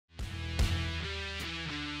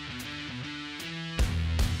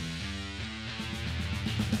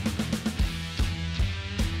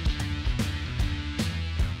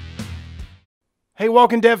Hey,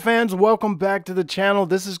 Walking Dead fans, welcome back to the channel.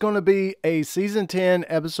 This is going to be a Season 10,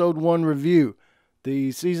 Episode 1 review.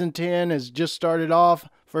 The Season 10 has just started off.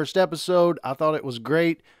 First episode, I thought it was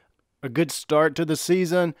great. A good start to the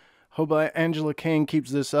season. Hope Angela King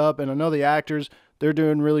keeps this up. And I know the actors, they're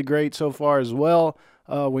doing really great so far as well.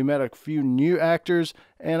 We met a few new actors.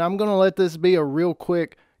 And I'm going to let this be a real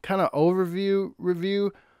quick kind of overview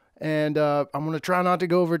review. And I'm going to try not to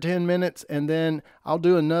go over 10 minutes, and then I'll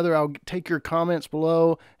do another. I'll take your comments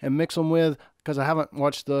below and mix them with, because I haven't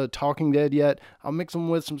watched The Talking Dead yet. I'll mix them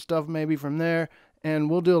with some stuff maybe from there,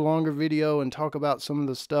 and we'll do a longer video and talk about some of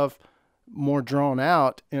the stuff more drawn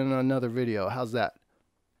out in another video. How's that?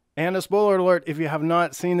 And a spoiler alert if you have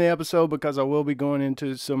not seen the episode, because I will be going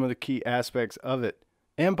into some of the key aspects of it,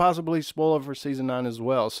 and possibly spoiler for Season 9 as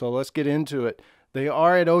well. So let's get into it. They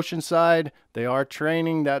are at Oceanside. They are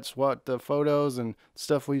training. That's what the photos and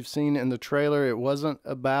stuff we've seen in the trailer. It wasn't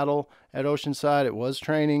a battle at Oceanside. It was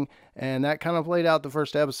training. And that kind of played out the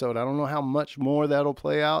first episode. I don't know how much more that'll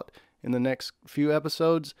play out in the next few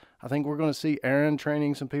episodes. I think we're going to see Aaron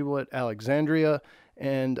training some people at Alexandria.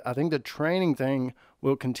 And I think the training thing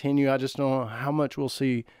will continue. I just don't know how much we'll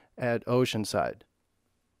see at Oceanside.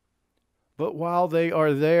 But while they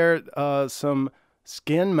are there, some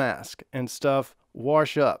skin mask and stuff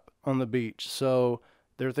wash up on the beach. So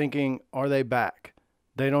they're thinking, are they back?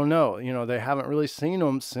 They don't know. You know, they haven't really seen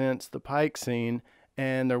them since the Pike scene,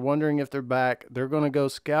 and they're wondering if they're back. They're going to go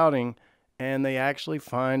scouting, and they actually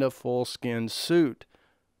find a full skin suit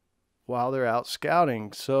while they're out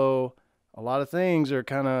scouting. So a lot of things are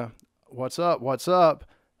kind of, what's up, what's up?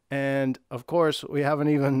 And of course, we haven't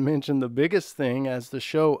even mentioned the biggest thing. As the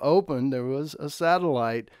show opened, there was a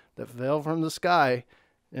satellite that fell from the sky,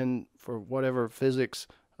 and for whatever physics,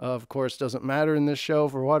 of course, doesn't matter in this show.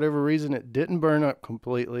 For whatever reason, it didn't burn up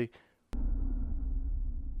completely.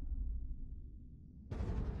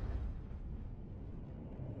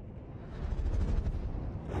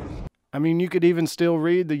 I mean, you could even still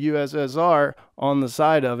read the USSR on the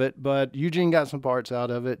side of it, but Eugene got some parts out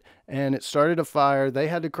of it, and it started a fire. They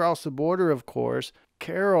had to cross the border, of course.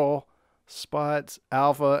 Carol spots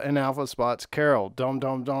Alpha, and Alpha spots Carol. Dum,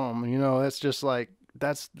 dum, dum. You know, it's just like,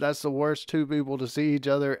 that's the worst two people to see each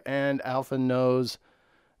other, and Alpha knows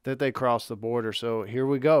that they crossed the border. So here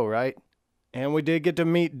we go, right? And we did get to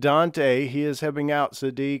meet Dante. He is helping out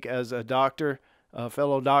Sadiq as a doctor, a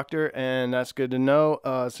fellow doctor, and that's good to know.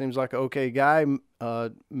 Seems like an okay guy.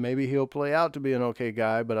 Maybe he'll play out to be an okay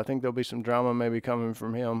guy, but I think there'll be some drama maybe coming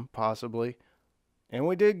from him, possibly. And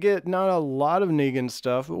we did get not a lot of Negan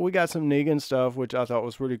stuff, but we got some Negan stuff, which I thought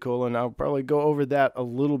was pretty cool, and I'll probably go over that a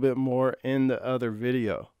little bit more in the other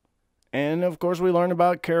video. And of course, we learned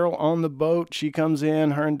about Carol on the boat. She comes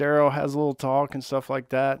in, her and Daryl has a little talk and stuff like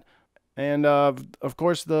that. And of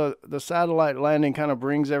course, the satellite landing kind of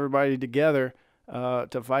brings everybody together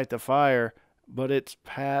to fight the fire, but it's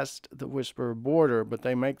past the Whisperer border. But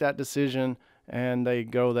they make that decision and they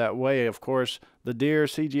go that way. Of course, the deer,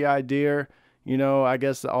 CGI deer, you know, I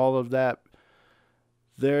guess all of that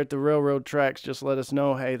there at the railroad tracks just let us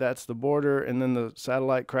know, hey, that's the border. And then the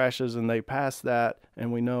satellite crashes and they pass that,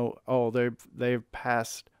 and we know, oh, they've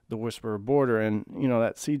passed the Whisperer border. And, you know,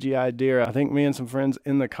 that CGI deer, I think me and some friends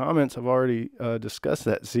in the comments have already discussed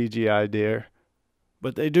that CGI deer.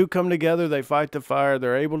 But they do come together, they fight the fire,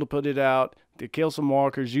 they're able to put it out, to kill some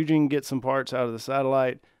walkers. Eugene gets some parts out of the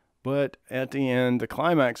satellite, but at the end, the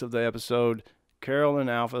climax of the episode, Carol and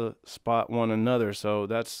Alpha spot one another. So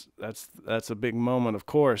that's a big moment, of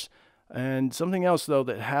course. And something else, though,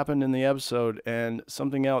 that happened in the episode, and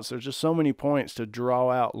something else, there's just so many points to draw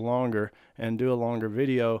out longer and do a longer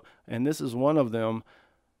video, and this is one of them.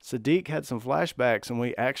 Sadiq had some flashbacks, and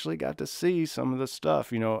we actually got to see some of the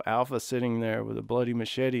stuff, you know, Alpha sitting there with a bloody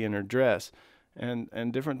machete in her dress, and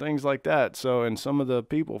different things like that. So, and some of the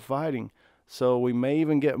people fighting. So we may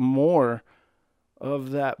even get more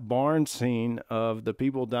of that barn scene of the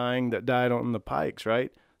people dying that died on the Pikes,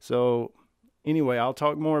 right? So anyway, I'll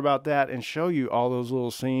talk more about that and show you all those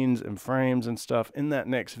little scenes and frames and stuff in that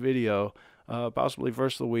next video, possibly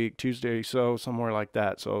first of the week, Tuesday, so somewhere like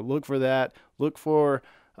that. So look for that. Look for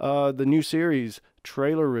the new series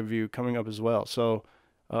trailer review coming up as well. So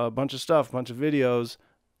a bunch of stuff, a bunch of videos.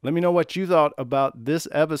 Let me know what you thought about this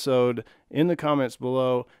episode in the comments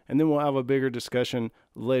below, and then we'll have a bigger discussion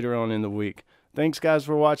later on in the week. Thanks, guys,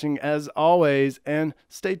 for watching, as always, and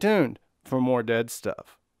stay tuned for more dead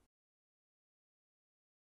stuff.